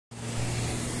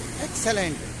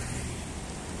Excellent.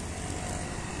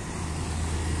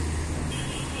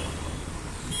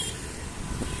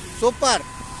 Super.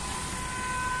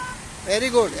 Very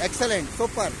good. Excellent.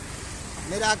 Super.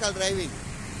 Miracle driving.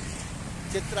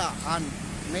 Chitra on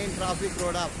main traffic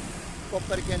road of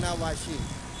Koperkena Vashi.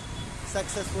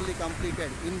 Successfully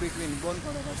completed in between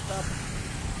Bonkoda bus stop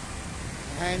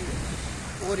and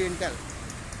Oriental.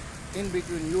 In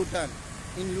between U-turn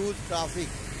in huge traffic.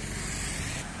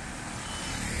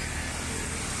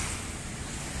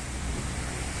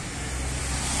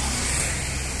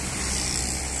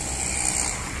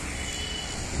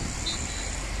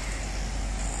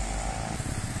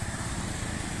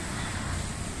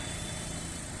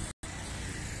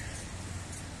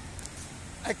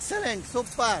 Excellent,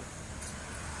 super.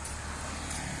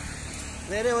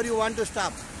 Wherever you want to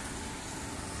stop.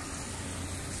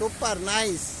 Super,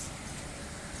 nice.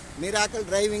 Miracle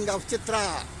driving of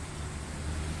Chitra.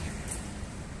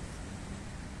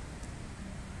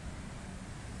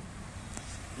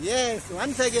 Yes,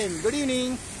 once again, good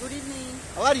evening. Good evening.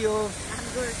 How are you? I'm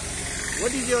good.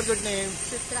 What is your good name?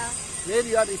 Chitra. Where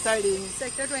you are residing?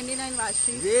 Sector 29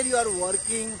 Vashi. Where you are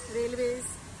working? Railways.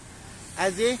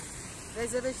 As a?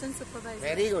 Reservation supervisor.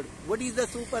 Very good. What is the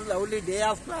super lovely day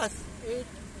of class? 8.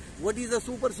 What is the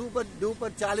super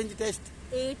duper challenge test?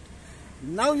 8.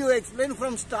 Now you explain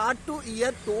from start to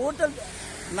year total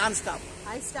non-stop.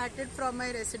 I started from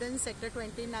my residence Sector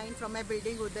 29 from my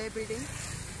building, Uday building.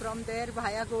 From there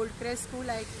via Goldcrest School,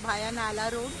 via Nala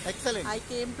Road. Excellent. I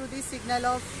came to the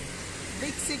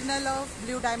big signal of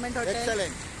Blue Diamond Hotel.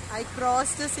 Excellent. I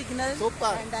crossed the signal. Super.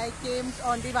 And I came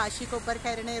on the Vashi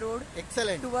Koperkena Road.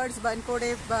 Excellent. Towards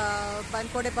Bankode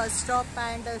bus stop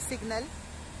and signal.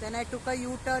 Then I took a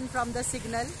U-turn from the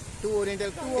signal to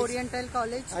Oriental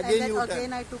College. And then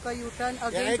again I took a U-turn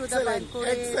again to the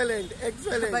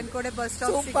Bankode bus stop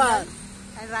Super. signal.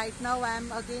 And right now I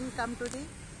am again come to the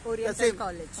Oriental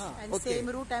College. And okay. Same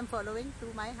route I am following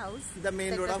to my house. The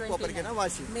main road of Koperkena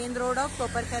Vashi. Main road of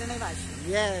Koperkena Vashi.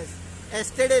 Yes.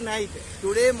 Yesterday night,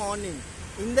 today morning,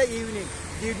 in the evening,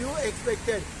 did you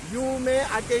expected you may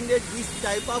attended this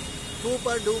type of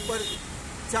super duper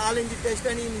challenge test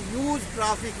and in huge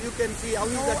traffic? You can see how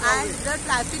is the traffic. And the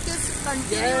traffic is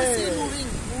continuously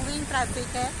moving traffic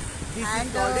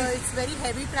it's very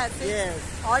heavy traffic. Yes.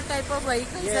 All type of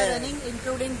vehicles are running,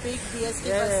 including big BST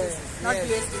buses. Not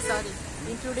BST, sorry.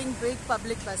 Including big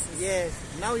public buses. Yes.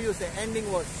 Now you say ending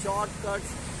was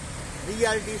shortcuts.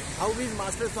 Reality, how is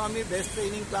Master SWAMY best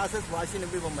training classes Vashi,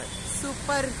 Navi, Mumbai?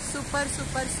 Super.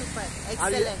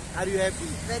 Excellent. Are you happy?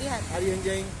 Very happy. Are you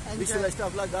enjoying? Wish you best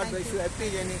of luck. God Thank bless you. you. Happy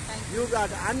journey. Thank You got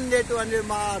 100 to 100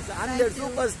 marks, 100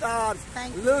 superstars.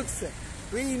 Thank you. Looks,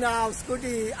 Queen of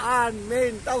Scooty and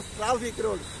main tough traffic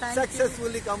road.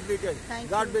 Successfully completed.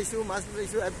 God bless you. Master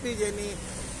bless you. Happy journey.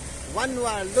 One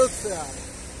looks,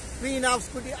 Queen of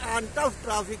Scooty and tough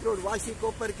traffic road. Vashi,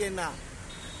 Koperkena.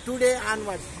 Today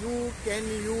onwards, you can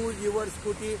use your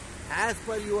scooty as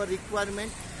per your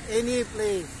requirement, any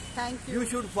place. Thank you. You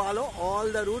should follow all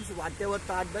the rules, whatever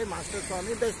taught by Master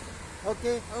SWAMY best.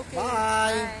 Okay? Okay.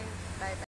 Bye. Bye.